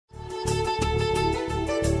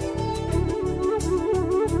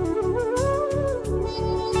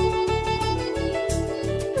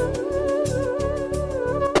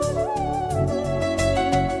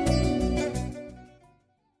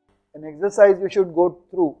exercise you should go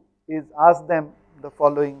through is ask them the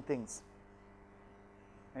following things,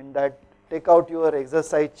 and that take out your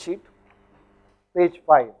exercise sheet, page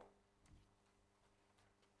 5,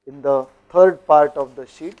 in the third part of the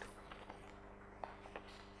sheet.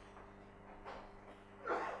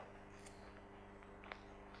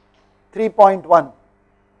 (3.1)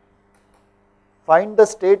 Find the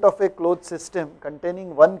state of a closed system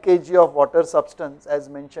containing 1 kg of water substance as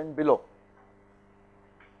mentioned below.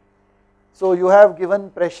 So you have given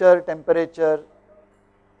pressure, temperature,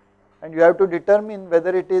 and you have to determine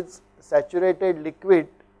whether it is saturated liquid,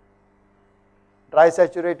 dry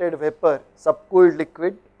saturated vapor, subcooled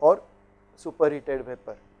liquid, or superheated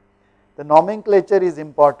vapor. The nomenclature is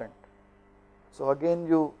important. So again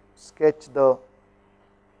you sketch the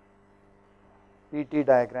PT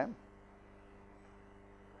diagram.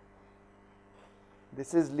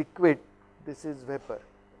 This is liquid, this is vapor.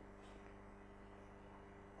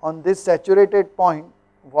 On this saturated point,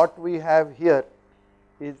 what we have here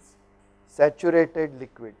is saturated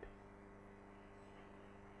liquid.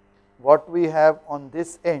 What we have on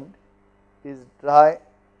this end is dry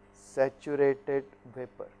saturated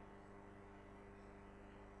vapor.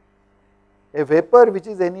 A vapor which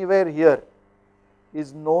is anywhere here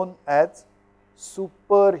is known as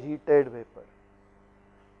superheated vapor.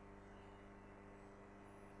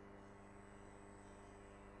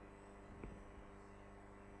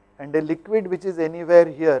 And a liquid which is anywhere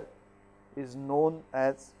here is known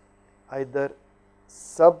as either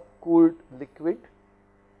subcooled liquid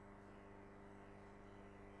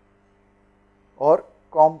or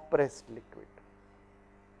compressed liquid.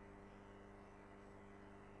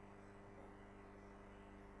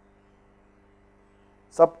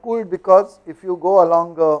 Subcooled because if you go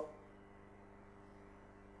along a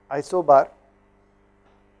isobar,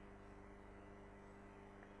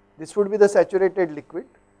 this would be the saturated liquid.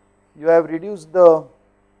 You have reduced the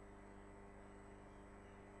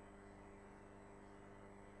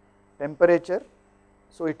temperature,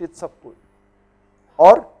 so it is subcooled.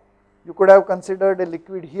 Or you could have considered a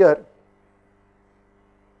liquid here,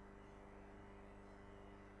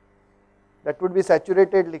 that would be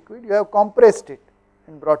saturated liquid, you have compressed it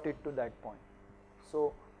and brought it to that point.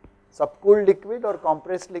 So subcooled liquid or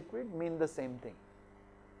compressed liquid mean the same thing.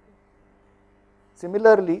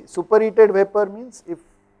 Similarly, superheated vapor means if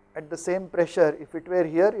at the same pressure, if it were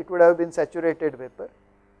here, it would have been saturated vapor.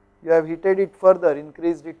 You have heated it further,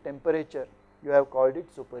 increased its temperature, you have called it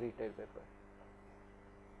superheated vapor.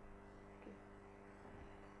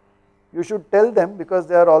 You should tell them because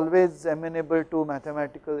they are always amenable to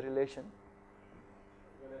mathematical relation.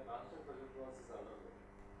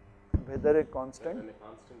 Whether a constant? When a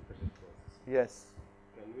constant pressure process. Yes.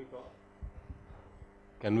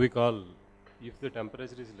 Can we call if the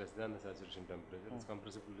temperature is less than the saturation temperature, it's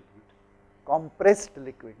compressible liquid? Compressed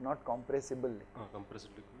liquid, not compressible liquid. Compressed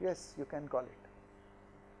liquid? Yes, you can call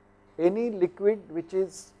it. Any liquid which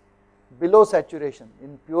is below saturation,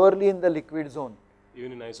 purely in the liquid zone.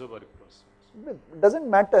 Even in isobaric process? It does not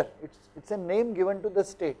matter, it's a name given to the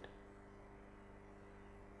state.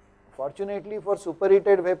 Fortunately for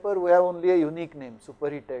superheated vapor, we have only a unique name,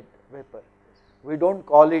 superheated vapor. We do not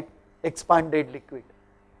call it expanded liquid.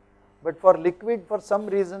 But for liquid, for some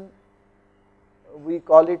reason, we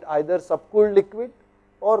call it either subcooled liquid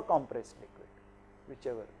or compressed liquid,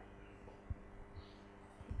 whichever.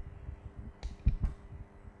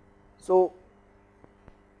 So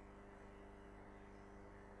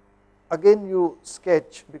again you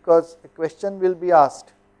sketch, because a question will be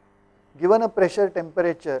asked, given a pressure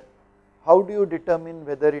temperature, how do you determine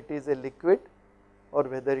whether it is a liquid or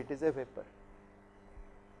whether it is a vapor?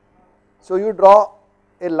 So you draw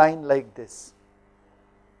a line like this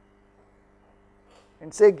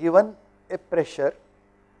and say, given a pressure,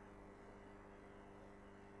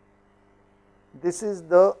 this is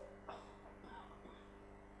the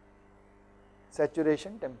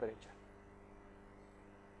saturation temperature,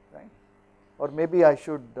 right? Or maybe I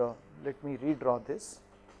should, let me redraw this.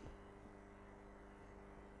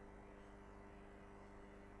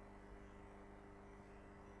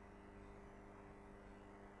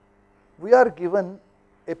 We are given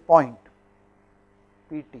a point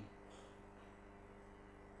PT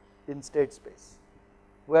in state space.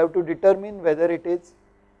 We have to determine whether it is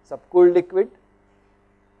subcooled liquid,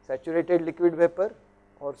 saturated liquid vapor,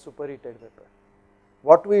 or superheated vapor.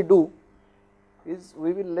 What we do is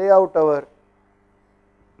we will lay out our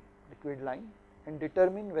liquid line and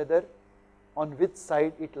determine whether on which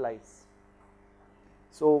side it lies.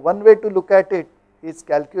 So one way to look at it is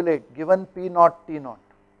calculate given P naught T naught.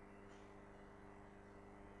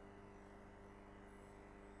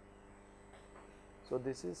 So,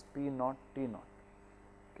 this is P naught T naught.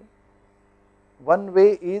 Okay. One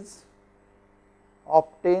way is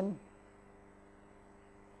obtain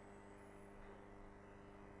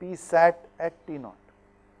P sat at T naught.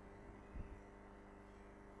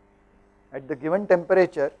 At the given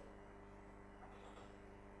temperature,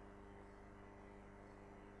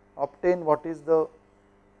 obtain what is the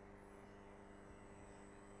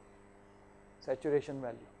saturation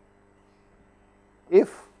value.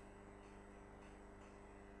 If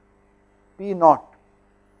P naught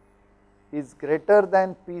is greater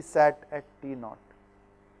than P sat at T naught,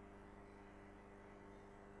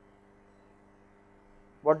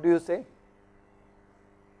 what do you say?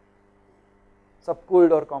 Subcooled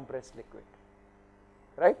or compressed liquid,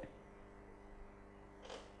 right?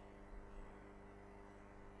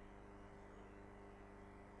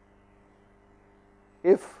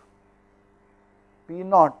 If P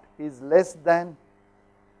naught is less than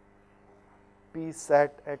P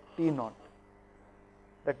sat at T naught,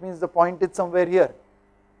 that means the point is somewhere here,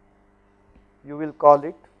 you will call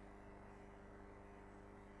it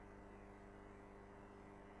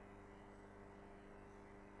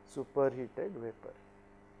superheated vapor.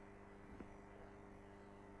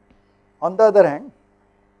 On the other hand,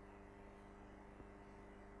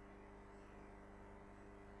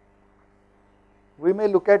 we may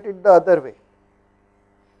look at it the other way.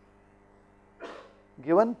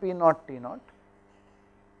 Given P naught T naught,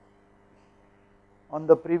 on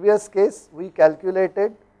the previous case we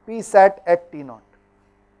calculated P sat at T naught.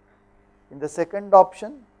 In the second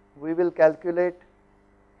option we will calculate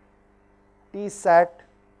T sat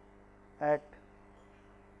at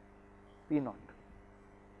P naught.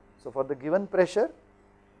 So, for the given pressure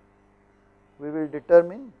we will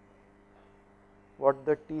determine what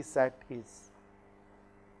the T sat is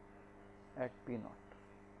at P naught,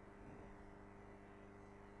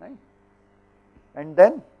 right? And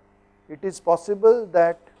then it is possible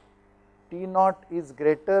that T naught is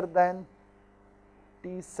greater than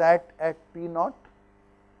T sat at P naught,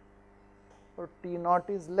 or T naught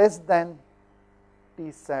is less than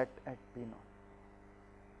T sat at P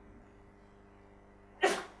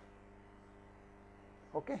naught.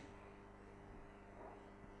 Okay.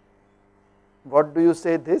 What do you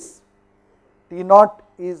say this? T naught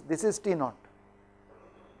is, this is T naught,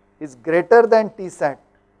 is greater than T sat,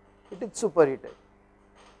 it is superheated.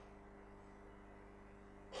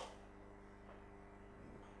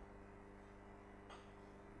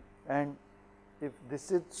 And if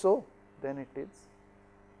this is so, then it is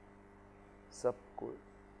subcooled.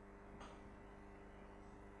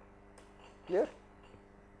 Clear?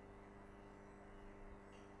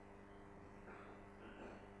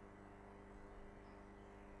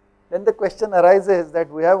 Then the question arises that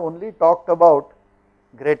we have only talked about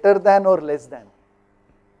greater than or less than.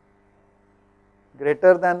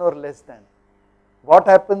 Greater than or less than. What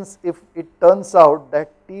happens if it turns out that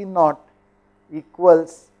T naught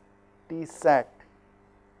equals T sat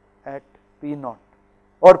at P naught,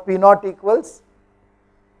 or P naught equals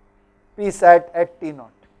P sat at T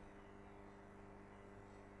naught?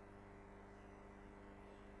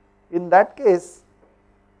 In that case,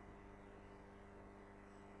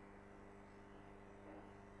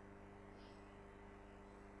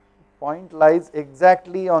 point lies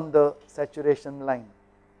exactly on the saturation line.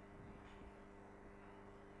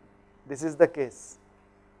 This is the case.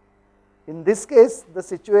 In this case, the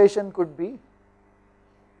situation could be,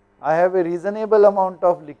 I have a reasonable amount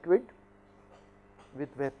of liquid with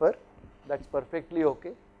vapor, that is perfectly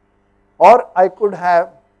okay, or I could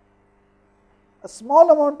have a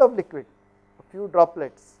small amount of liquid, a few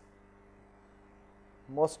droplets,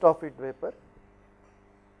 most of it vapor,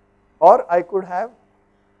 or I could have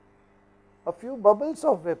a few bubbles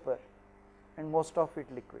of vapor and most of it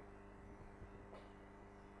liquid.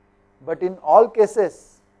 But in all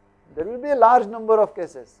cases, there will be a large number of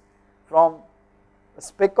cases, from a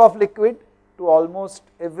speck of liquid to almost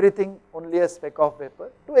everything only a speck of vapor,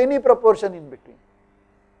 to any proportion in between.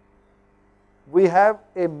 We have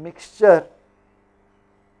a mixture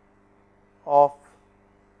of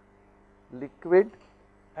liquid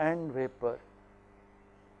and vapor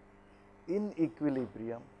in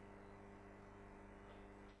equilibrium.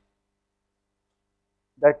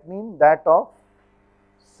 That means that of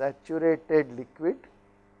saturated liquid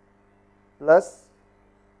plus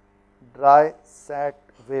dry sat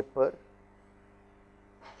vapor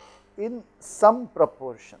in some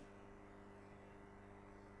proportion.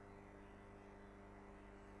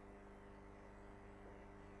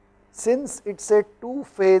 Since it is a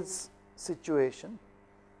two-phase situation,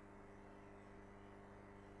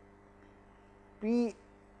 P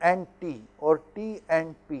and T or T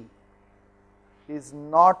and P is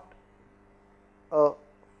not a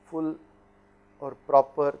full or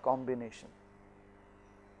proper combination.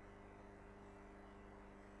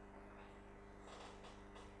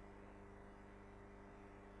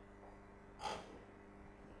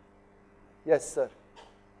 Yes, sir.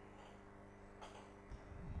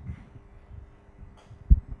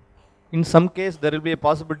 In some case, there will be a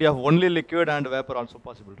possibility of only liquid and vapor also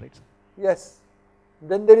possible, right, sir? Yes,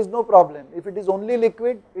 then there is no problem. If it is only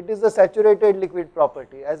liquid, it is the saturated liquid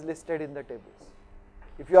property as listed in the tables.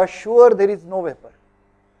 If you are sure there is no vapor,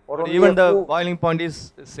 or only even the few, boiling point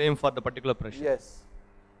is same for the particular pressure. yes.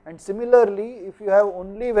 And similarly, if you have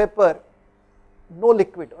only vapor, no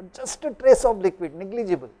liquid, or just a trace of liquid,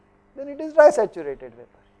 negligible, then it is dry saturated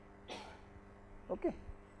vapor. Okay.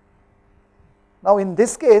 Now in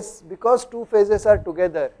this case, because two phases are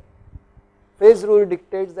together, phase rule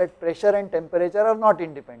dictates that pressure and temperature are not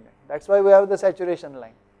independent. That is why we have the saturation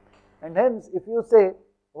line. And hence, if you say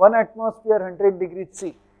 1 atmosphere 100 degrees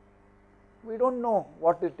C, we do not know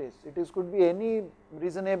what it is. It could be any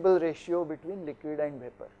reasonable ratio between liquid and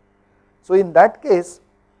vapor. So in that case,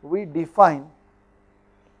 we define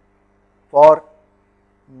for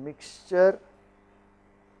mixture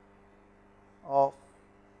of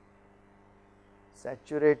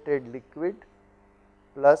saturated liquid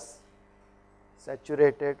plus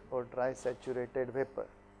saturated or dry saturated vapor.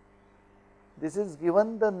 This is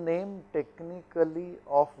given the name technically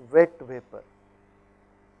of wet vapor.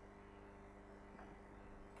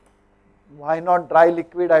 Why not dry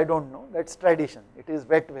liquid? I do not know, that is tradition, it is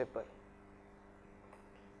wet vapor.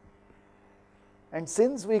 And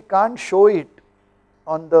since we can't show it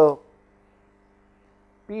on the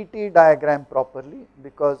PT diagram properly,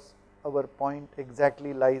 because our point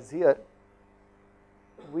exactly lies here,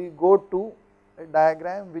 we go to a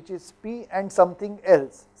diagram which is P and something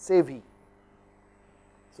else, say V.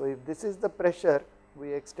 So if this is the pressure,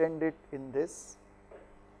 we extend it in this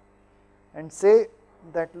and say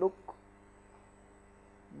that look,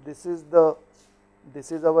 this is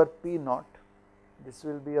our P naught, this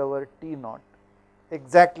will be our T naught,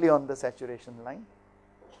 exactly on the saturation line.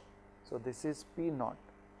 So this is P naught,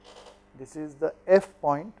 this is the F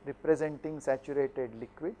point representing saturated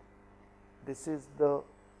liquid, this is the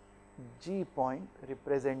G point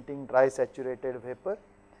representing dry saturated vapor.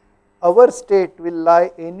 Our state will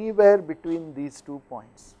lie anywhere between these 2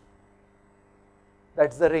 points,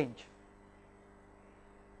 that is the range.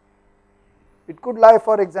 It could lie,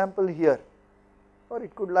 for example, here, or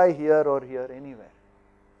it could lie here or here, anywhere.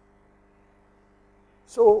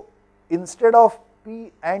 So instead of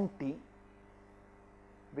P and T,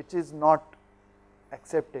 which is not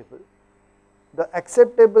acceptable, the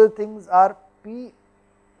acceptable things are P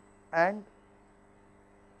and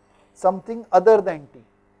something other than T.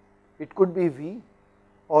 It could be V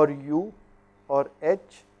or U or H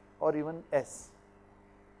or even S,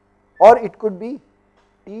 or it could be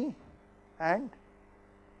T and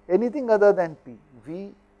anything other than P,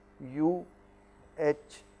 V, U, H,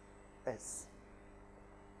 S.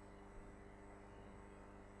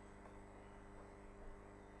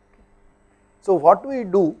 So what we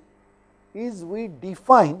do is we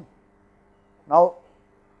define, now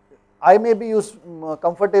I may be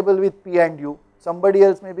comfortable with P and U, somebody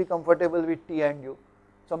else may be comfortable with T and U,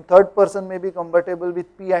 some third person may be comfortable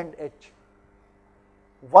with P and H.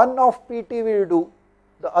 One of PT will do,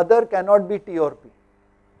 the other cannot be T or P.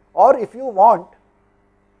 Or if you want,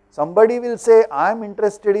 somebody will say I am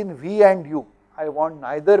interested in V and U, I want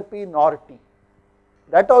neither P nor T,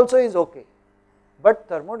 that also is okay. But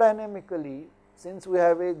thermodynamically, since we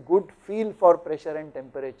have a good feel for pressure and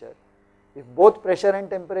temperature, if both pressure and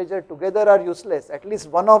temperature together are useless, at least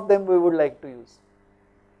one of them we would like to use.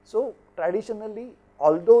 So traditionally,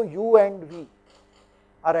 although U and V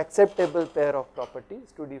are acceptable pair of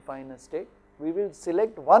properties to define a state, we will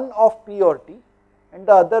select one of P or T and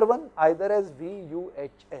the other one either as V, U,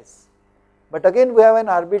 H, S. But again we have an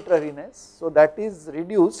arbitrariness, so that is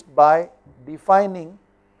reduced by defining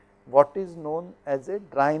what is known as a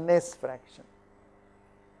dryness fraction.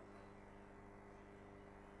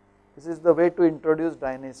 This is the way to introduce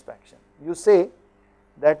dryness fraction. You say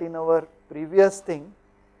that in our previous thing,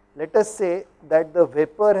 let us say that the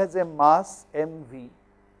vapor has a mass mv,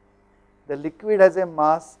 the liquid has a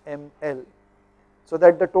mass ml, so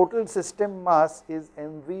that the total system mass is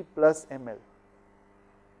mv plus ml.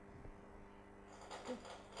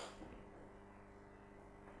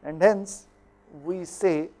 And hence we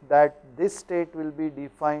say that this state will be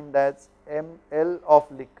defined as ml of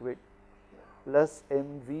liquid plus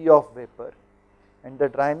mv of vapor, and the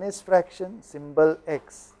dryness fraction symbol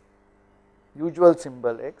x, usual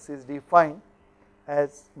symbol x, is defined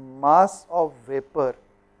as mass of vapor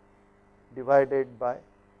divided by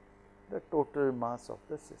the total mass of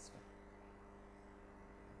the system.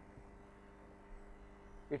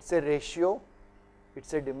 It is a ratio, it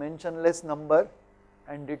is a dimensionless number,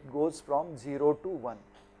 and it goes from 0 to 1.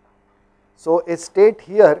 So, a state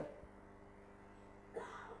here,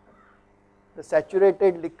 the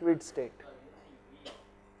saturated liquid state.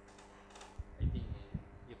 I think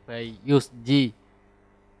if I use G,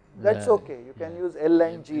 That is okay, you can use L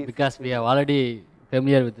and G. Because we are already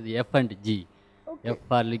familiar with the F and G. Okay. F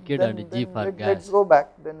for liquid Then and G for let gas. us go back,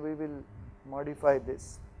 then we will modify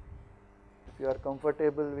this. If you are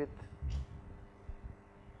comfortable with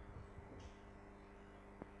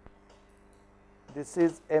this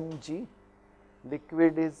is mg,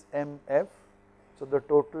 liquid is mf, so the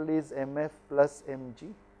total is mf plus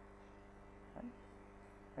mg,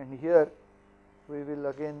 and here we will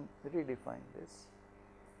again redefine this.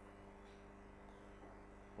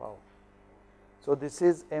 Wow. So this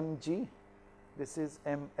is mg, this is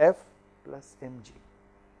mf plus mg.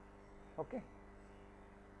 Okay.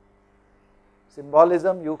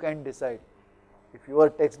 Symbolism you can decide. If your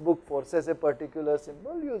textbook forces a particular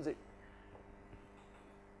symbol, use it.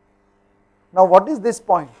 Now what is this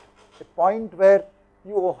point? A point where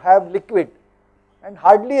you have liquid and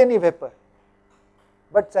hardly any vapor,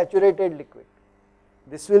 but saturated liquid.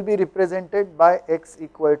 This will be represented by x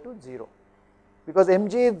equal to 0, because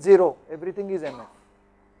mg is 0, everything is mf.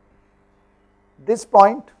 This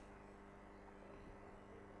point,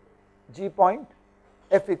 g point,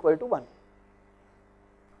 f equal to 1,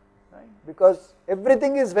 right? Because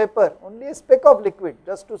everything is vapor, only a speck of liquid,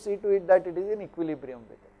 just to see to it that it is in equilibrium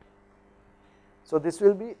with it. So this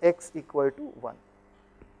will be x equal to 1,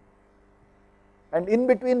 and in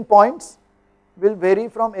between points will vary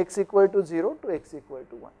from x equal to 0 to x equal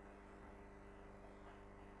to 1.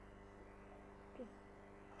 Okay.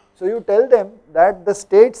 So you tell them that the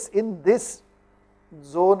states in this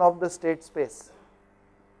zone of the state space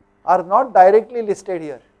are not directly listed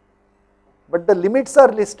here, but the limits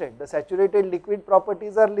are listed. The saturated liquid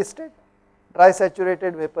properties are listed, dry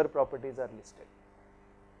saturated vapor properties are listed.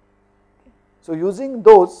 So using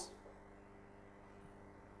those,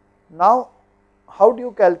 now how do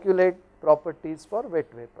you calculate properties for wet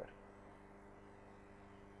vapor?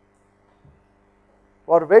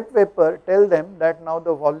 For wet vapor, tell them that now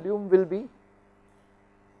the volume will be,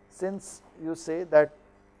 since you say that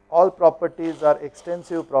all properties are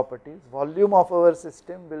extensive properties, volume of our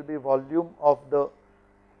system will be volume of the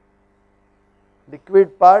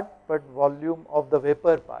liquid part, but volume of the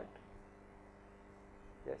vapor part.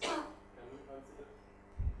 Yes.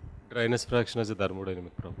 Dryness fraction as a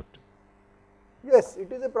thermodynamic property. Yes, it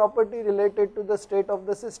is a property related to the state of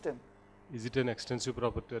the system. Is it an extensive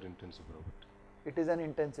property or intensive property? It is an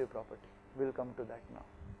intensive property. We will come to that now.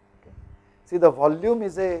 Okay. See, the volume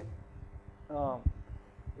is a,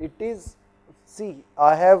 it is, see,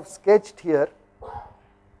 I have sketched here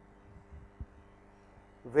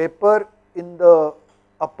vapor in the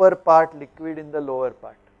upper part, liquid in the lower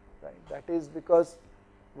part, right. That is because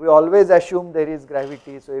we always assume there is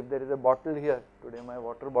gravity. So if there is a bottle here, today my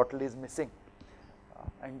water bottle is missing,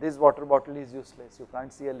 and this water bottle is useless, you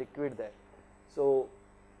can't see a liquid there. So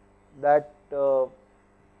that the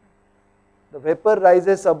vapor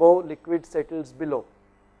rises above, liquid settles below.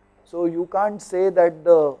 So you can't say that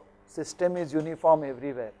the system is uniform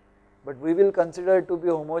everywhere, but we will consider it to be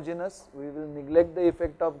homogeneous. We will neglect the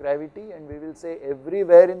effect of gravity, and we will say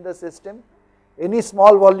everywhere in the system, any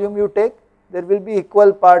small volume you take, there will be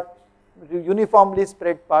equal part, uniformly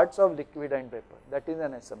spread parts of liquid and vapor. That is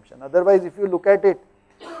an assumption. Otherwise, if you look at it,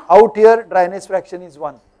 out here dryness fraction is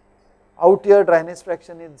 1, out here dryness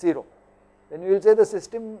fraction is 0. Then you will say the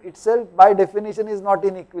system itself by definition is not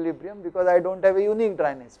in equilibrium, because I don't have a unique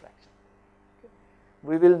dryness fraction. Okay.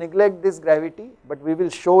 We will neglect this gravity, but we will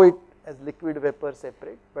show it as liquid vapor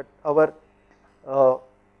separate, but our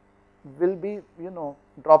will be,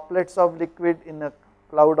 droplets of liquid in a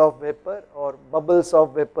cloud of vapor or bubbles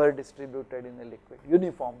of vapor distributed in a liquid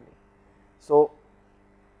uniformly. So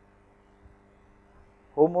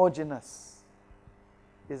homogeneous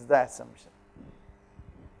is the assumption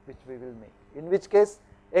which we will make, in which case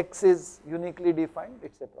x is uniquely defined,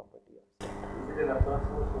 it is a property of. Is it an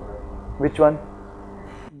approximation? Which one?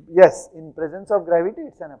 Yes, in presence of gravity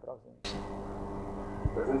it is an approximation.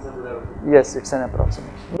 Presence of gravity? Yes, it is an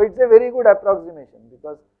approximation, but it is a very good approximation,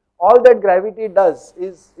 because all that gravity does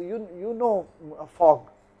is, you know a fog,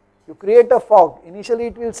 you create a fog, initially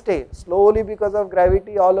it will stay, slowly because of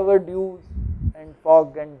gravity all over dew and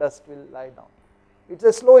fog and dust will lie down. It is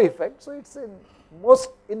a slow effect, so it is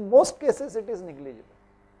in most cases it is negligible.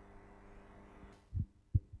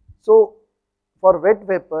 So for wet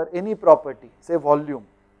vapor, any property, say volume,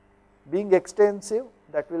 being extensive,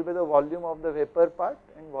 that will be the volume of the vapor part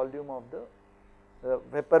and volume of the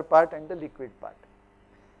vapor part and the liquid part.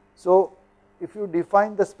 So if you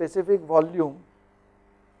define the specific volume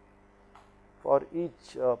for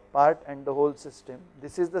each part and the whole system,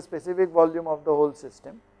 this is the specific volume of the whole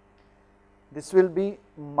system. This will be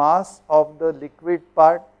mass of the liquid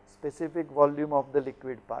part, specific volume of the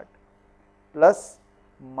liquid part, plus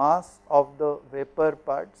mass of the vapor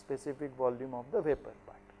part, specific volume of the vapor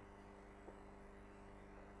part.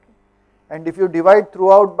 And if you divide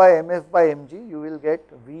throughout by mf by mg, you will get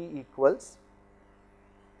V equals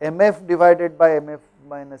mf divided by mf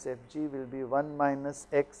minus fg will be 1 minus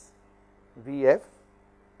x Vf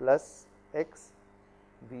plus x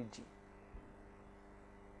Vg.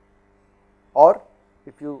 Or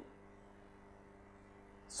if you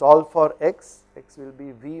solve for x, x will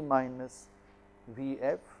be V minus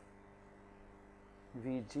Vf,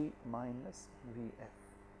 Vg minus Vf.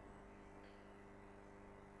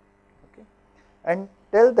 Okay. And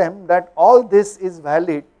tell them that all this is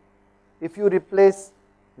valid if you replace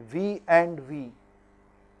V and V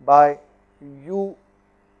by U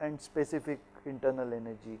and specific internal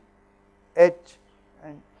energy, H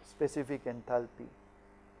and specific enthalpy,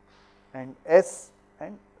 and S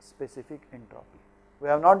and specific entropy. We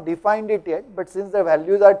have not defined it yet, but since the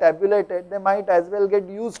values are tabulated, they might as well get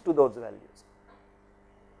used to those values.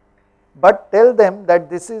 But tell them that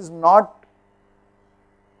this is not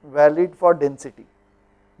valid for density.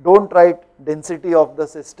 Don't write density of the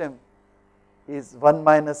system is 1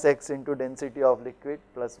 minus x into density of liquid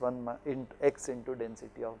plus 1 x into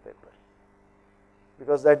density of vapor,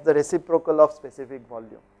 because that is the reciprocal of specific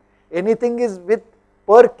volume. Anything is with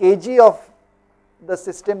per kg of the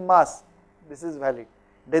system mass, this is valid.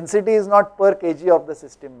 Density is not per kg of the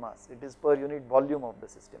system mass, it is per unit volume of the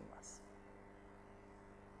system mass.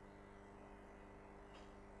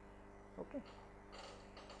 Okay.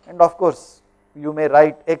 And of course, you may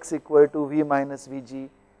write x equal to V minus Vg,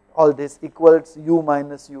 all this equals U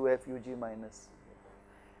minus Uf, Ug minus,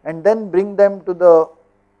 and then bring them to the,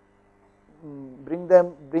 bring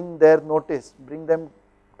them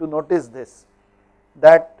to notice this,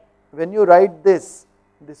 that when you write this,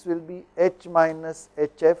 this will be H minus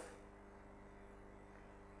Hf,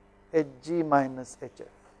 Hg minus Hf.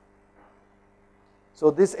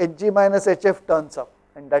 So this Hg minus Hf turns up,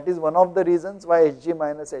 and that is one of the reasons why Hg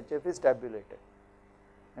minus Hf is tabulated.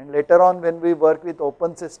 And later on when we work with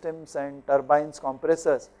open systems and turbines,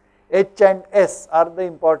 compressors, H and S are the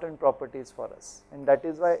important properties for us, and that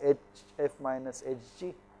is why Hf minus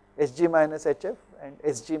Hg, Hg minus Hf and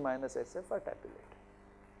Sg minus Sf are tabulated.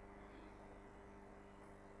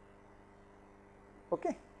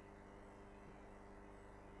 Okay.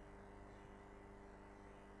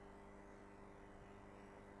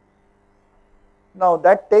 Now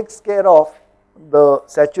that takes care of the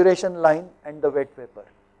saturation line and the wet vapor.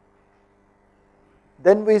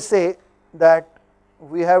 Then we say that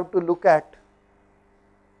we have to look at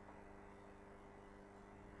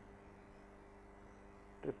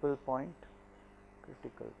triple point,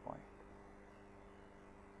 critical point.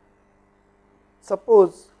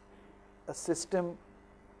 Suppose a system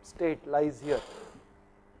state lies here,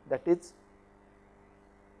 that is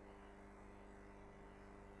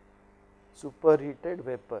superheated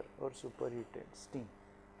vapor or superheated steam.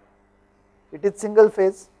 It is single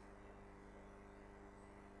phase.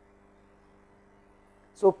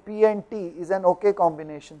 So P and T is an okay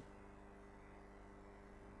combination,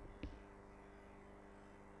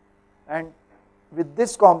 and with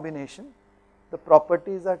this combination the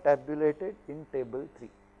properties are tabulated in table 3.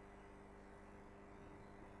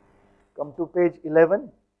 Come to page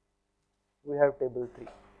 11, we have table 3.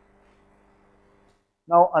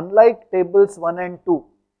 Now unlike tables 1 and 2,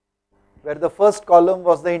 where the first column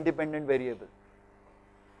was the independent variable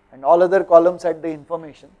and all other columns had the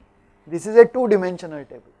information, this is a 2-dimensional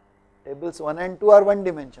table. Tables 1 and 2 are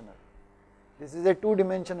 1-dimensional. This is a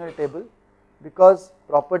 2-dimensional table because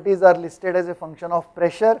properties are listed as a function of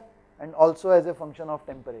pressure and also as a function of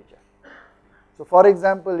temperature. So for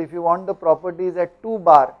example, if you want the properties at 2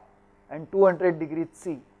 bar and 200 degrees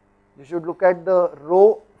C, you should look at the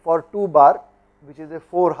row for 2 bar, which is a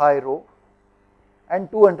 4 high row, and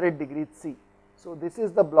 200 degrees C. So this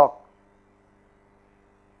is the block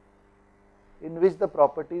in which the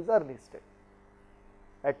properties are listed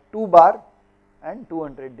at 2 bar and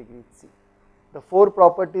 200 degrees C. The 4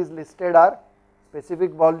 properties listed are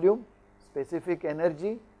specific volume, specific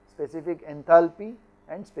energy, specific enthalpy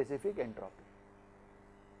and specific entropy.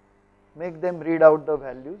 Make them read out the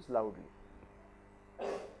values loudly.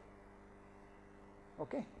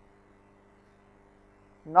 Okay.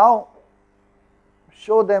 Now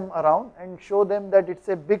show them around and show them that it is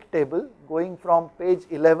a big table going from page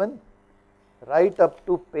 11 right up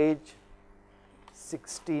to page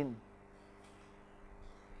 16,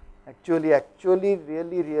 actually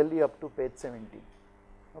really up to page 17.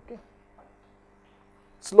 Okay.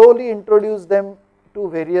 Slowly introduce them to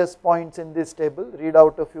various points in this table, read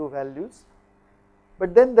out a few values,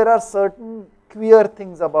 but then there are certain queer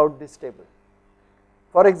things about this table.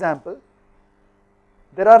 For example,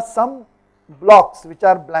 there are some blocks which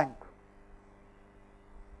are blank.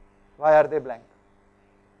 Why are they blank?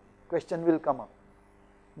 Question will come up.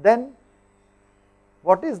 Then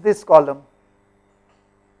what is this column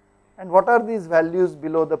and what are these values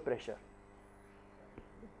below the pressure?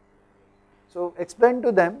 So explain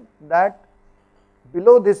to them that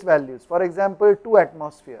below these values, for example 2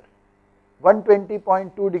 atmosphere,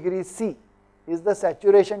 120.2 degrees C is the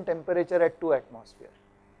saturation temperature at 2 atmosphere.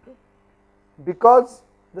 Because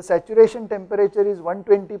the saturation temperature is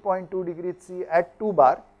 120.2 degrees C at 2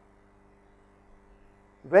 bar,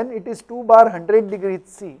 when it is 2 bar 100 degrees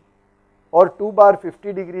C or 2 bar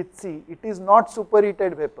 50 degrees C, it is not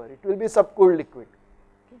superheated vapor, it will be subcooled liquid.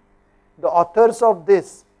 The authors of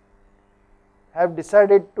this have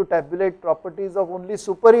decided to tabulate properties of only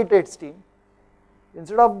superheated steam.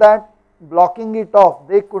 Instead of that blocking it off,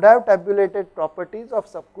 they could have tabulated properties of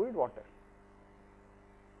subcooled water,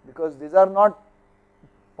 because these are not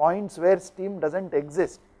points where steam does not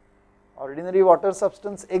exist. Ordinary water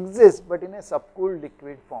substance exists, but in a subcooled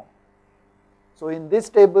liquid form. So in this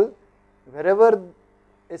table, wherever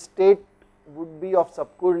a state would be of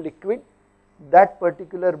subcooled liquid, that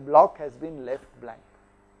particular block has been left blank.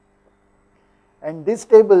 And this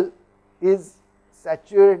table is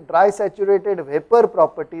dry saturated vapor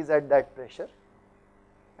properties at that pressure,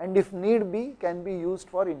 and if need be can be used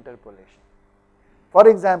for interpolation. For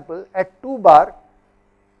example, at 2 bar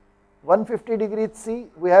 150 degrees C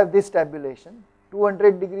we have this tabulation,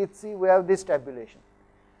 200 degrees C we have this tabulation.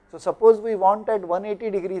 So suppose we want at 180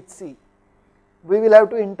 degrees C, we will have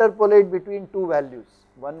to interpolate between two values,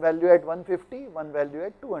 one value at 150, one value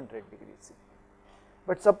at 200 degrees C.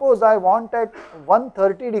 But suppose I want at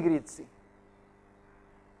 130 degrees C,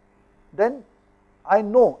 then I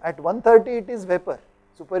know at 130 it is vapor,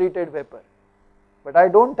 superheated vapor, but I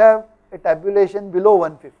do not have a tabulation below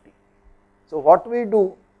 150. So what we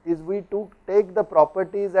do is we take the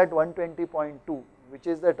properties at 120.2, which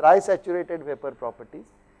is the dry saturated vapor properties,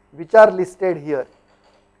 which are listed here.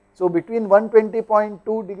 So between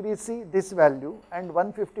 120.2 degrees C this value and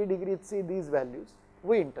 150 degrees C these values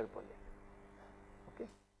we interpolate. Okay.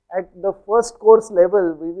 At the first course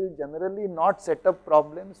level we will generally not set up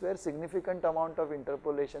problems where significant amount of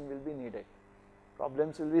interpolation will be needed.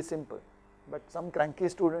 Problems will be simple, but some cranky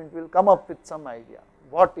student will come up with some idea.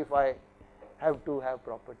 What if I have to have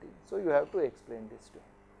property? So you have to explain this to him.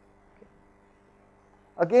 Okay.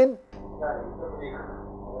 Again,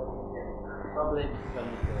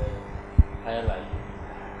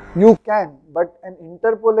 you can, but an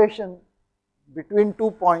interpolation between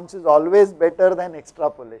 2 points is always better than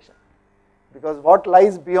extrapolation, because what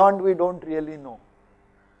lies beyond we do not really know,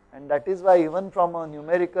 and that is why even from a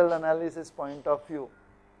numerical analysis point of view,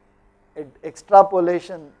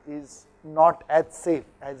 extrapolation is not as safe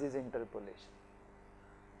as is interpolation.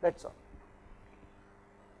 That is all.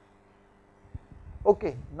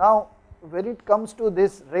 Okay, now when it comes to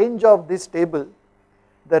this range of this table,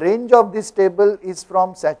 the range of this table is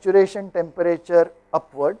from saturation temperature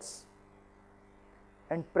upwards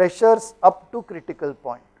and pressures up to critical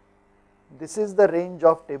point. This is the range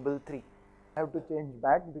of table 3. I have to change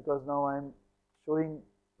back because now I am showing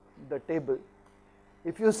the table.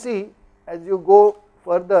 If you see, as you go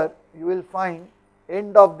further, you will find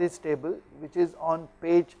end of this table, which is on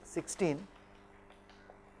page 16.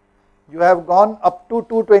 You have gone up to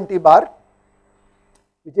 220 bar,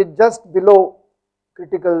 which is just below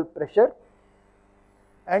critical pressure,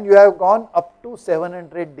 and you have gone up to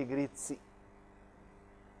 700 degrees C,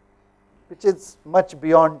 which is much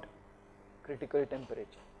beyond critical temperature.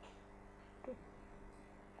 Okay.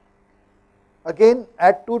 Again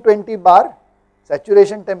at 220 bar,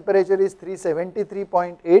 saturation temperature is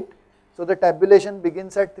 373.8, so the tabulation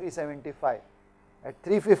begins at 375. At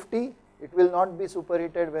 350 it will not be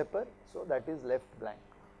superheated vapor, so that is left blank.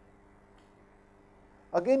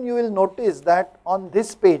 Again you will notice that on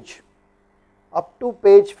this page up to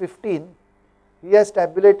page 15 he has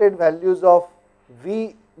tabulated values of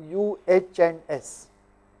V, U, H and S,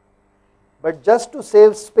 but just to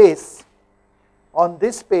save space on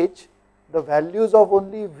this page the values of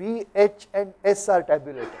only V, H and S are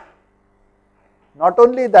tabulated. Not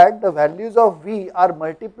only that, the values of V are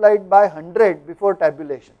multiplied by 100 before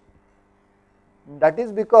tabulation. That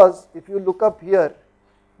is because if you look up here,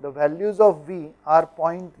 the values of V are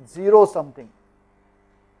 0.0 something,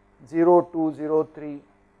 0.2, 0.3,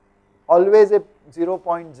 always a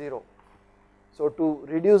 0.0. So to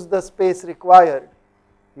reduce the space required,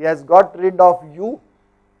 he has got rid of U,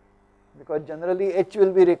 because generally H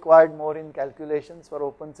will be required more in calculations for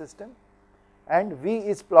open system, and V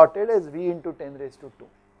is plotted as V into 10 raised to 2.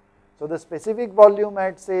 So the specific volume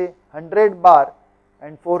at say 100 bar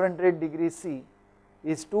and 400 degrees C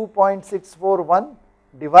is 2.641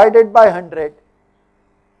 divided by 100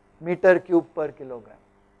 meter cube per kilogram.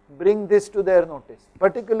 Bring this to their notice,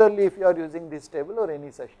 particularly if you are using this table or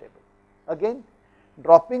any such table. Again,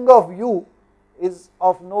 dropping of U is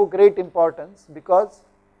of no great importance because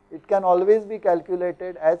it can always be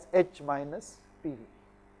calculated as H minus PV.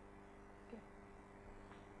 Okay.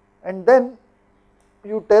 And then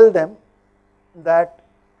you tell them that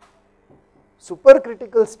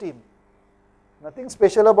supercritical steam, nothing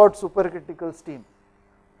special about supercritical steam,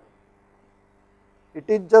 it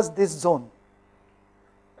is just this zone.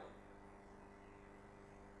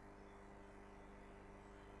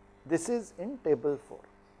 This is in table 4.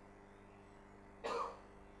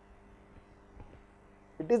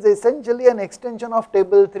 It is essentially an extension of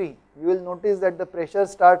table 3. You will notice that the pressure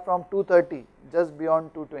start from 230 just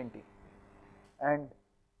beyond 220 and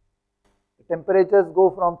the temperatures go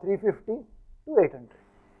from 350 to 800.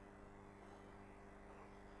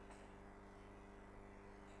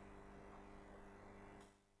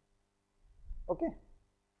 Okay.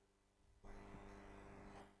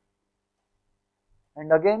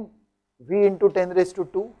 And again V into 10 raised to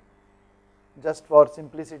 2 just for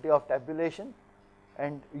simplicity of tabulation,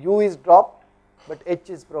 and U is dropped but H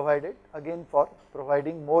is provided again for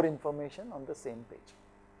providing more information on the same page.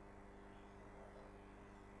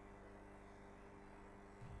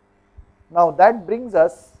 Now that brings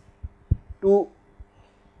us to,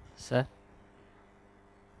 Sir,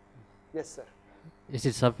 yes sir. is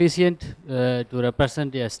it sufficient to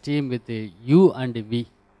represent a steam with U and V?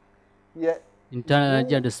 Yeah. Internal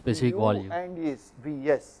energy and specific U volume. and is V,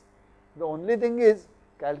 yes. The only thing is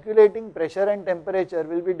calculating pressure and temperature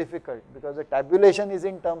will be difficult because the tabulation is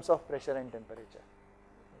in terms of pressure and temperature.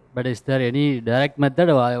 But is there any direct method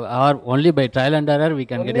or only by trial and error we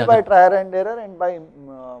can Only get by trial and error and by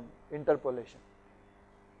interpolation.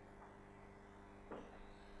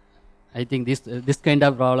 I think this kind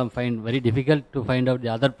of problem find very difficult to find out the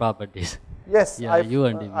other properties. Yes, Yeah, U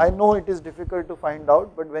and V. I know it is difficult to find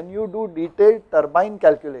out, but when you do detailed turbine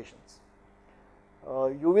calculations,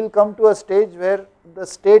 you will come to a stage where the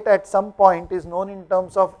state at some point is known in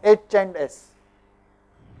terms of H and S,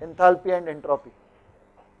 enthalpy and entropy,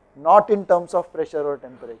 not in terms of pressure or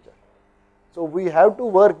temperature. So we have to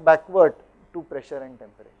work backward to pressure and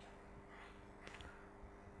temperature,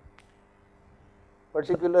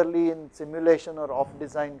 particularly in simulation or off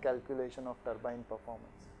design calculation of turbine performance,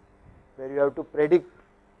 where you have to predict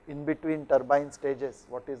in between turbine stages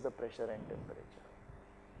what is the pressure and temperature.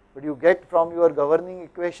 But you get from your governing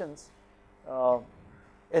equations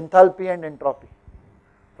enthalpy and entropy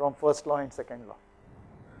from first law and second law.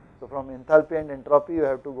 So from enthalpy and entropy you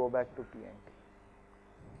have to go back to P and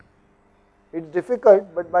T. It is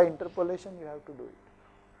difficult, but by interpolation you have to do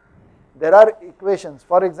it. There are equations.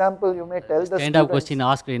 For example, you may tell the kind of question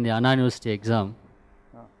asked in the Anna University exam.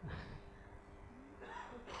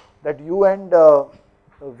 That U and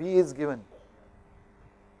V is given.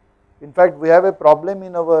 In fact, we have a problem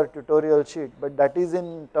in our tutorial sheet, but that is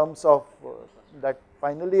in terms of that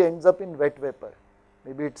finally ends up in wet vapor.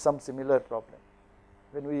 Maybe it is some similar problem.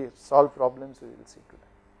 When we solve problems, we will see to that.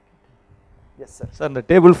 Yes, sir. Sir, in the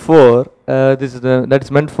table 4, this is that is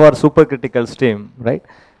meant for supercritical steam, right?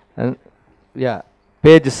 And yeah,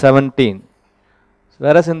 page 17.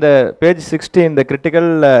 Whereas in the page 16, the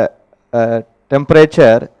critical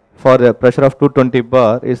temperature for the pressure of 220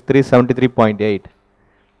 bar is 373.8.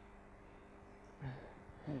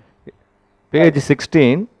 Page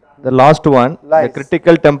 16, the last one, the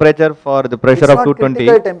critical temperature for the pressure of 220.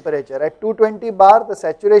 Critical temperature at 220 bar, the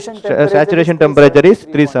saturation temperature is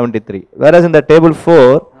 373. Whereas in the table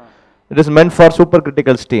 4, it is meant for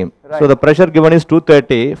supercritical steam. Right. So the pressure given is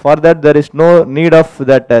 230. For that, there is no need of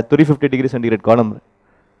that 350 degree centigrade column.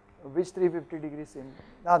 Which 350 degrees in?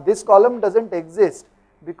 Now this column doesn't exist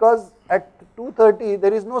because at 230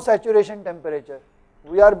 there is no saturation temperature.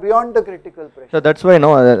 We are beyond the critical pressure. So that's why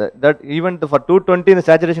that even for 220 the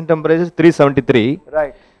saturation temperature is 373.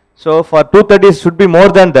 Right. So for 230 it should be more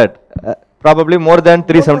than that, probably more than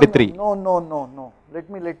 373. No. Let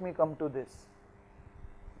me come to this.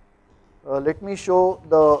 let me show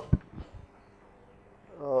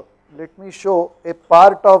a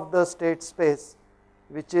part of the state space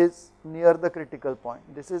which is near the critical point.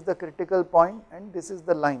 This is the critical point and this is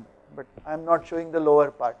the line, but I am not showing the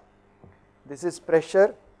lower part. This is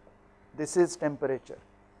pressure, this is temperature.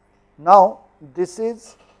 Now this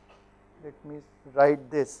is, let me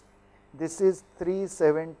write this is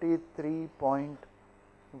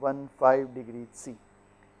 373.15 degrees C.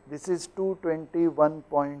 This is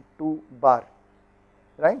 221.2 bar,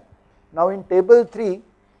 right. Now in table 3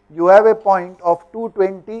 you have a point of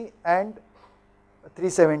 220 and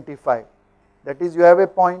 375, that is you have a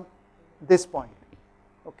point, this point,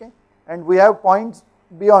 okay, and we have points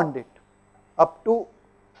beyond it up to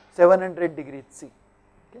 700 degrees C.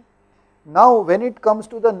 Okay. Now when it comes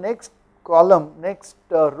to the next column, next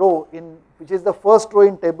row in which is the first row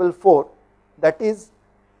in table 4, that is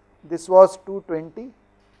this was 220,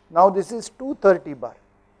 now this is 230 bar.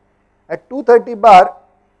 At 230 bar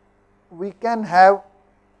we can have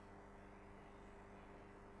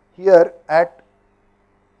here at,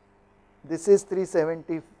 this is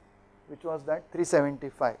 370, which was that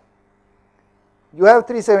 375, you have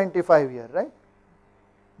 375 here, right,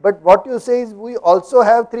 but what you say is we also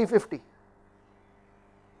have 350,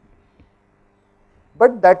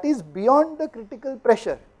 but that is beyond the critical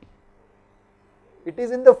pressure, it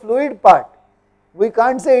is in the fluid part, we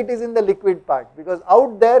can't say it is in the liquid part, because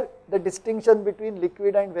out there the distinction between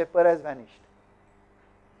liquid and vapor has vanished.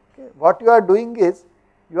 Okay. What you are doing is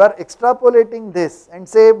you are extrapolating this and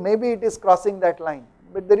say maybe it is crossing that line,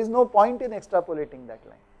 but there is no point in extrapolating that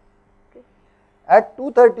line. Okay. At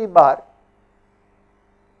 230 bar,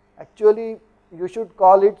 actually you should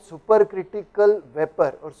call it supercritical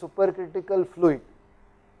vapor or supercritical fluid.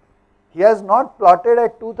 He has not plotted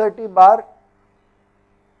at 230 bar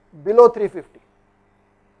below 350.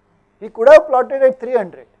 He could have plotted at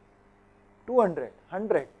 300, 200,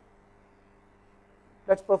 100.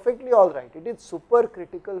 That is perfectly alright. It is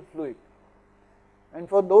supercritical fluid. And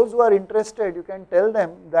for those who are interested, you can tell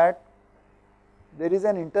them that there is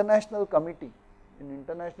an international committee, an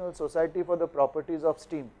International Society for the Properties of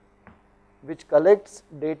Steam, which collects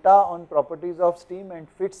data on properties of steam and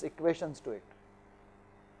fits equations to it.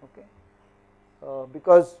 Okay.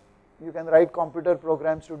 Because you can write computer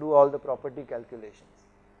programs to do all the property calculations.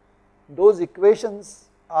 Those equations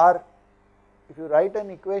are, if you write an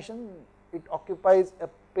equation, it occupies a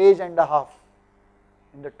page and a half,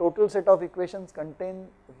 and the total set of equations contain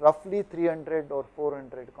roughly 300 or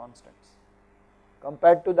 400 constants.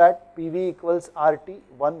 Compared to that, PV equals RT,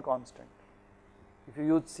 one constant. If you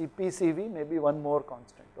use CP, CV, maybe one more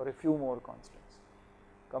constant or a few more constants.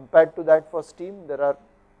 Compared to that, for steam there are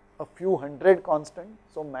a few hundred constants,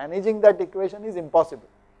 so managing that equation is impossible.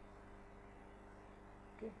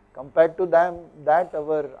 Okay. Compared to that,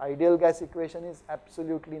 our ideal gas equation is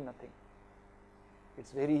absolutely nothing. It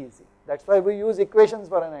is very easy. That is why we use equations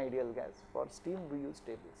for an ideal gas. For steam we use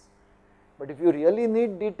tables. But if you really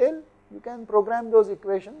need detail, you can program those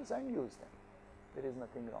equations and use them. There is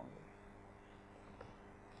nothing wrong with it.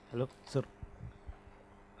 Hello, sir.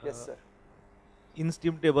 Yes, sir. In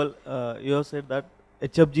steam table, you have said that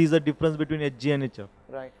HFG is the difference between HG and HF.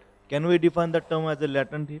 Right. Can we define that term as a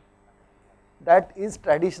latent heat? That is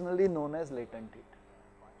traditionally known as latent heat.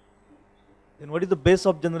 Then what is the base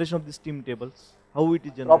of generation of the steam tables? How it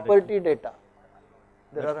is generated? Property data.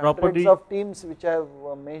 There are hundreds of teams which have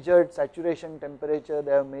measured saturation temperature,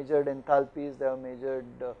 they have measured enthalpies, they have measured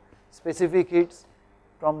specific heats.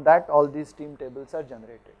 From that all these steam tables are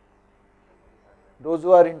generated. Those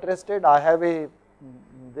who are interested, I have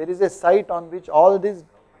there is a site on which all this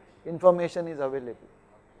information is available.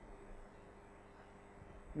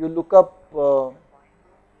 You look up,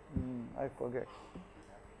 I forget,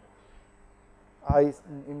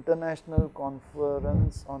 International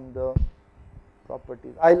Conference on the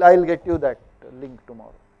Properties. I'll get you that link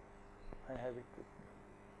tomorrow. I have it with me.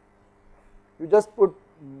 You just put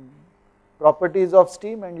properties of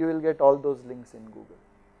steam and you will get all those links in Google.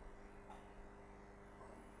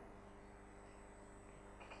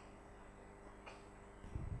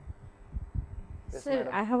 Yes, Sir,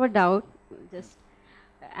 madam. I have a doubt. Just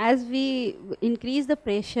as we increase the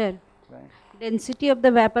pressure, Right. density of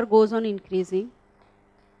the vapor goes on increasing.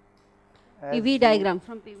 As PV you- diagram,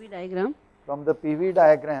 from PV diagram, From the PV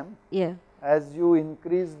diagram, yeah, as you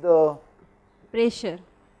increase the pressure,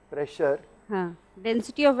 pressure,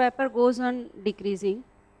 density of vapor goes on decreasing.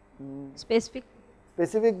 Specific,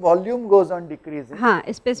 specific volume goes on decreasing,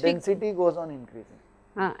 specific, density goes on increasing.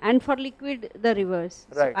 and for liquid the reverse.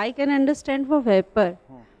 Right. So I can understand for vapor,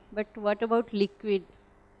 but what about liquid?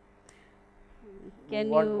 Can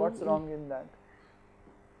you? What's wrong in that?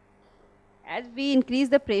 as we increase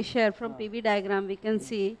the pressure from PV diagram, we can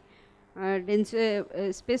see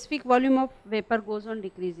specific volume of vapor goes on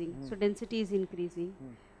decreasing. So density is increasing.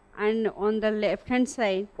 And on the left hand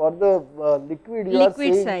side, for the liquid, you are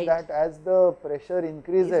saying side, that as the pressure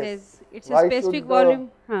increases, it's a specific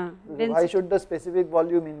volume. Why should the specific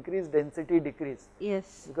volume increase, density decrease?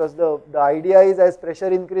 Yes. Because the idea is as pressure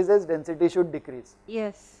increases, density should decrease.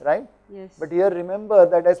 Yes. Right? Yes. But here remember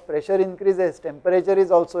that as pressure increases, temperature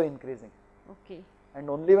is also increasing. Okay. And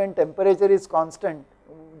only when temperature is constant,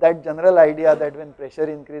 that general idea that when pressure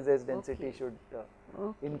increases, density should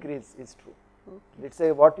increase is true. Okay. Let us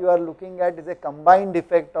say what you are looking at is a combined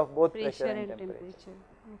effect of both pressure and temperature. Okay.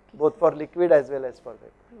 Both for liquid as well as for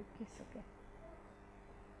vapor. Okay.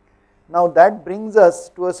 Now that brings us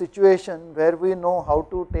to a situation where we know how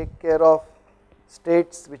to take care of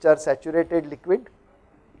states which are saturated liquid,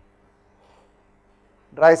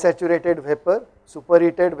 dry saturated vapor,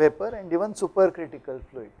 superheated vapor, and even supercritical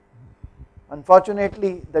fluid.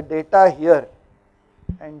 Unfortunately, the data here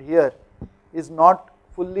and here is not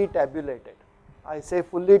fully tabulated. I say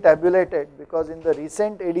fully tabulated because in the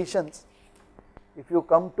recent editions, if you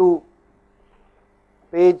come to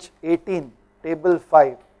page 18, table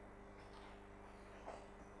 5,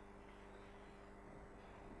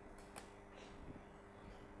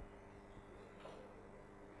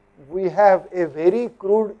 we have a very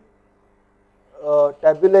crude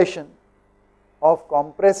tabulation of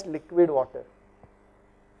compressed liquid water.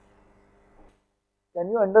 Can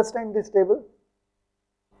you understand this table?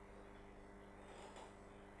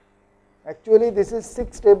 Actually, this is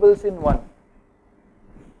 6 tables in one,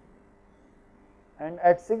 and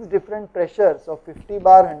at 6 different pressures of 50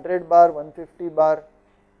 bar, 100 bar, 150 bar,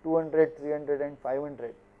 200, 300 and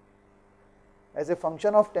 500. As a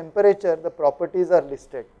function of temperature, the properties are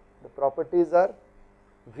listed. The properties are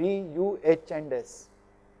V, U, H and S.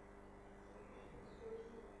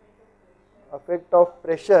 Effect of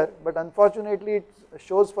pressure, but unfortunately it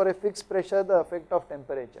shows for a fixed pressure the effect of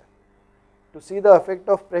temperature. To see the effect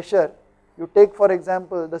of pressure, you take for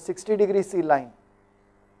example the 60 degree C line,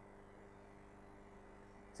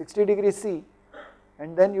 60 degree C,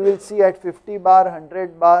 and then you will see at 50 bar,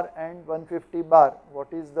 100 bar and 150 bar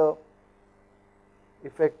what is the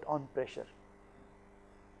effect on pressure.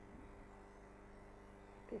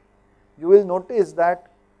 Okay. You will notice that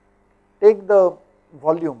take the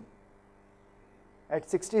volume at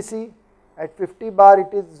 60 C, at 50 bar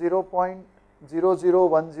it is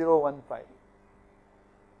 0.001015,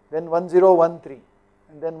 then 1013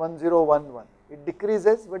 and then 1011. It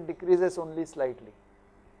decreases but decreases only slightly.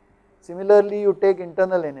 Similarly, you take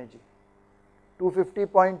internal energy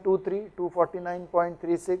 250.23,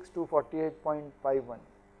 249.36, 248.51.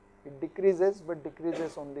 It decreases but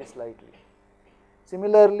decreases only slightly.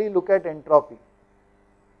 Similarly, look at entropy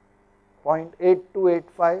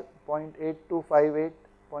 0.8285, 0.8258,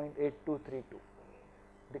 0.8232.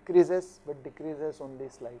 Decreases but decreases only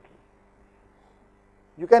slightly.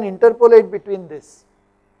 You can interpolate between this,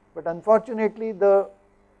 but unfortunately the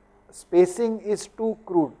spacing is too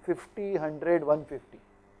crude, 50, 100, 150.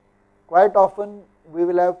 Quite often we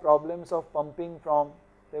will have problems of pumping from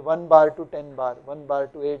say 1 bar to 10 bar, 1 bar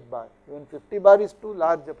to 8 bar, even 50 bar is too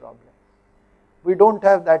large a problem. We do not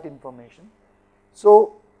have that information.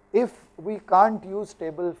 So if we can't use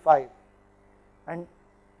table 5, and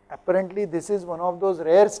apparently this is one of those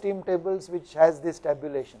rare steam tables which has this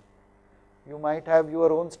tabulation. You might have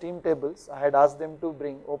your own steam tables, I had asked them to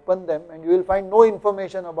open them and you will find no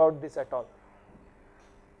information about this at all.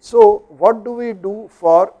 So what do we do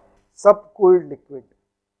for subcooled liquid?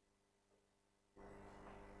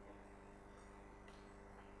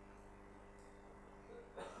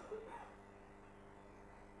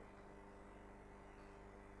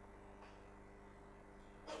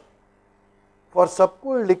 For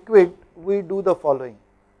subcooled liquid, we do the following.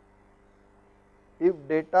 If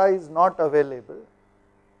data is not available,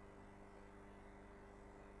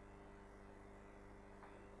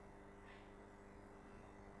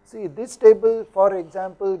 see this table for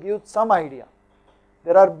example gives some idea.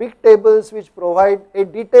 There are big tables which provide a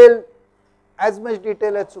detail, as much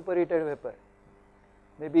detail as superheated vapor.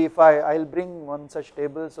 Maybe if I will bring one such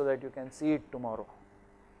table so that you can see it tomorrow.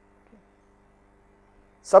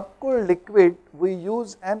 Subcooled liquid, we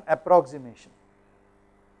use an approximation.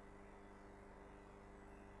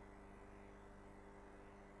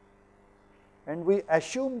 And we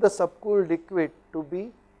assume the subcooled liquid to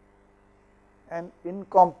be an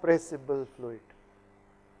incompressible fluid.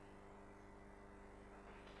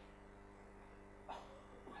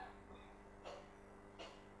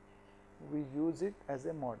 We use it as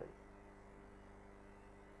a model.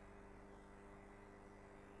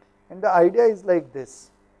 And the idea is like this.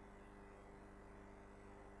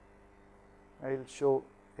 I will show,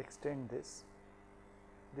 extend this.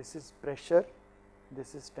 This is pressure,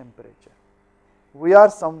 this is temperature. We are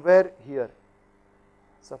somewhere here,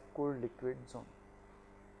 subcooled liquid zone.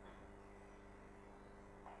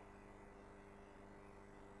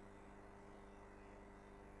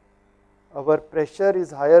 Our pressure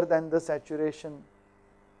is higher than the saturation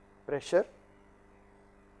pressure.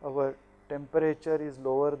 Our temperature is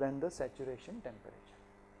lower than the saturation temperature.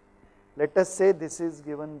 Let us say this is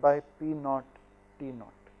given by P naught T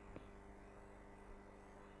naught.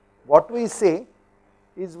 What we say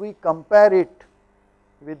is we compare it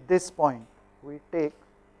with this point. We take,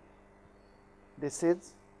 this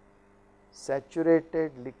is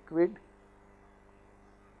saturated liquid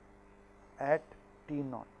at T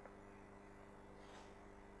naught.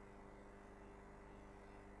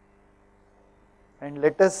 And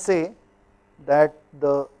let us say that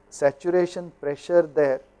the saturation pressure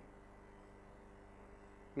there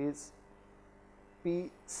is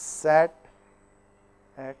P sat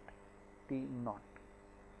at T naught.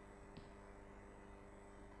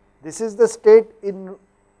 This is the state in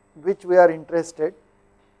which we are interested.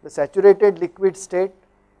 The saturated liquid state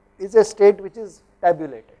is a state which is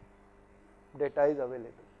tabulated, data is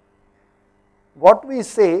available. What we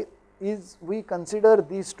say is we consider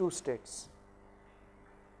these two states,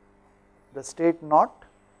 the state naught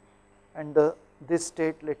and this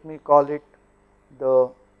state, let me call it the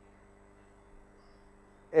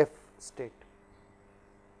F state.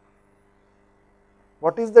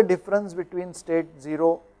 What is the difference between state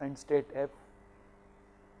 0 and state F?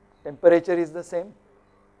 Temperature is the same,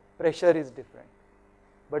 pressure is different.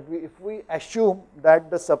 But if we assume that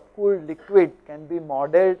the subcooled liquid can be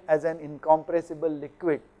modeled as an incompressible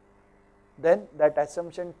liquid, then that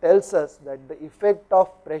assumption tells us that the effect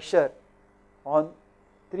of pressure on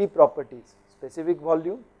three properties, specific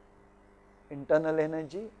volume, internal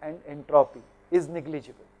energy and entropy, is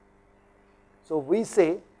negligible. So we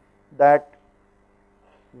say that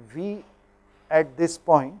V at this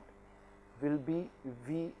point will be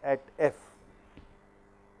V at F,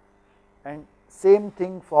 and same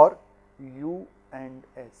thing for U and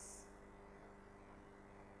S.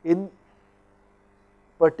 In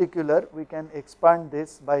particular, we can expand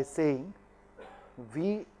this by saying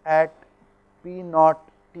V at P naught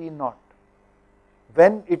T naught,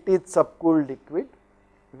 when it is subcooled liquid,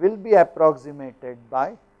 will be approximated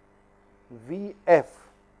by Vf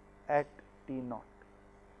at T naught.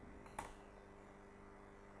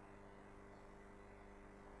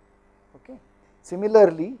 Okay.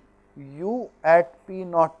 Similarly, U at P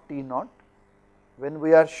naught T naught, when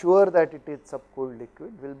we are sure that it is subcooled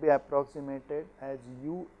liquid, will be approximated as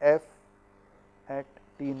Uf at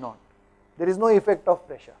T naught. There is no effect of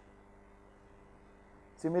pressure.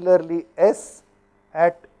 Similarly, S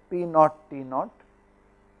at P naught T naught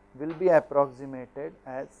will be approximated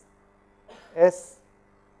as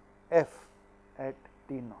Sf at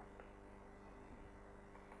T naught.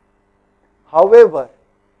 However,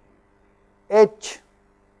 H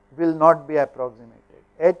will not be approximated.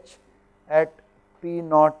 H at P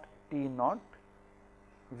naught T naught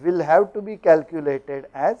will have to be calculated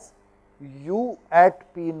as U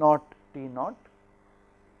at P naught T naught,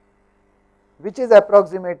 which is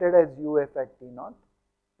approximated as Uf at T naught,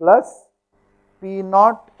 plus P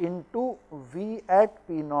naught into V at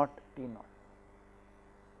P naught T naught.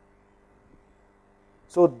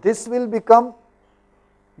 So this will become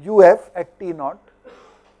Uf at T naught,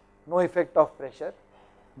 no effect of pressure.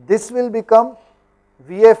 This will become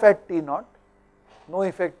Vf at T naught, no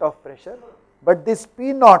effect of pressure, but this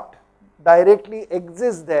P naught directly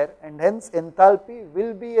exists there, and hence enthalpy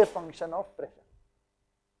will be a function of pressure.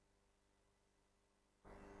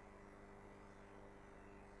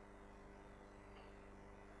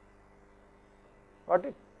 Got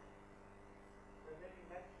it?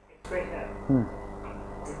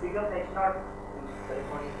 It becomes H naught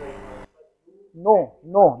corresponding to H naught.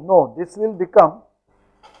 No, this will become,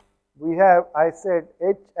 we have, I said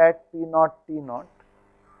H at P naught T naught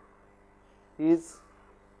is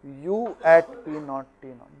U at P naught T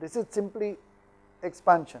naught. This is simply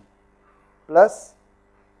expansion plus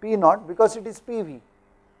P naught, because it is PV,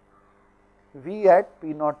 V at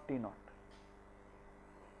P naught T naught.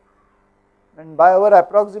 And by our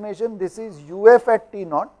approximation, this is Uf at T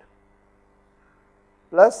naught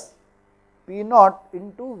plus P naught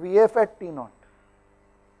into Vf at T naught,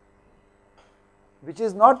 which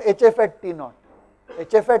is not Hf at T naught.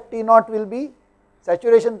 Hf at T naught will be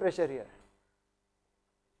saturation pressure here.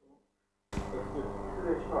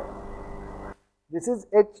 This is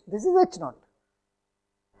H naught.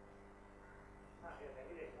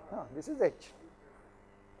 this is H.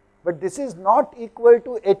 But this is not equal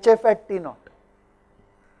to HF at T naught.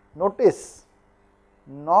 Notice,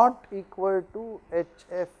 not equal to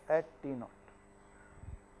HF at T naught.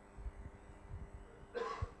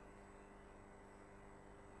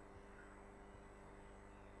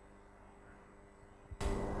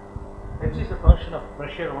 H is a function of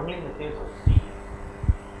pressure only in the case of steam.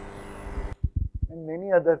 And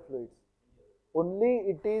many other fluids. Only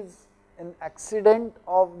it is an accident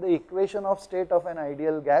of the equation of state of an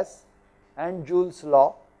ideal gas and Joule's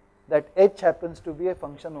law that H happens to be a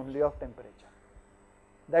function only of temperature.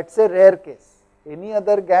 That is a rare case. Any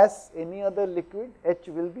other gas, any other liquid, H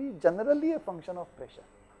will be generally a function of pressure.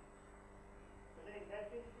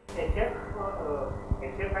 HF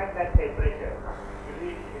at that temperature.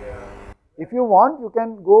 If you want, you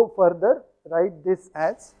can go further, write this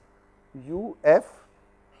as UF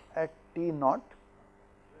at T naught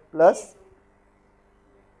plus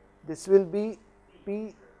this will be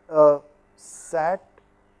P sat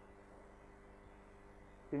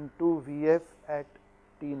into Vf at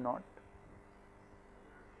T naught.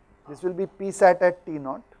 This will be P sat at T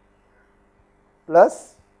naught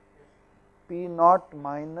plus P naught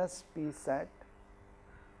minus P sat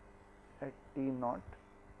at T naught.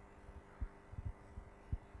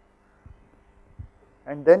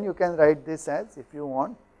 And then you can write this as, if you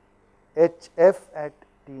want, HF at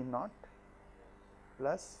T naught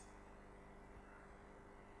plus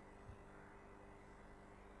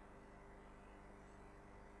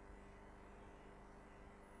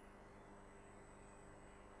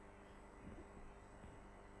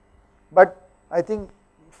but I think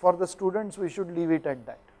for the students we should leave it at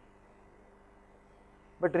that.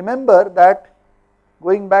 But remember that,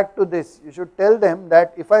 going back to this, you should tell them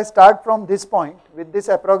that if I start from this point with this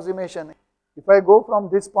approximation, if I go from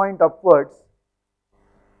this point upwards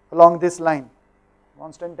along this line,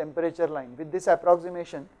 constant temperature line, with this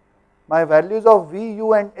approximation, my values of V,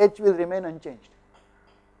 U and H will remain unchanged.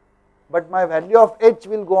 But my value of H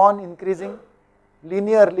will go on increasing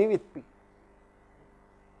linearly with P,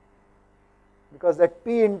 because that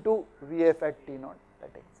P into Vf at T naught that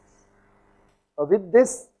exists. With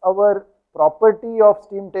this, our property of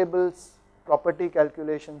steam tables, property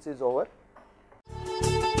calculations is over.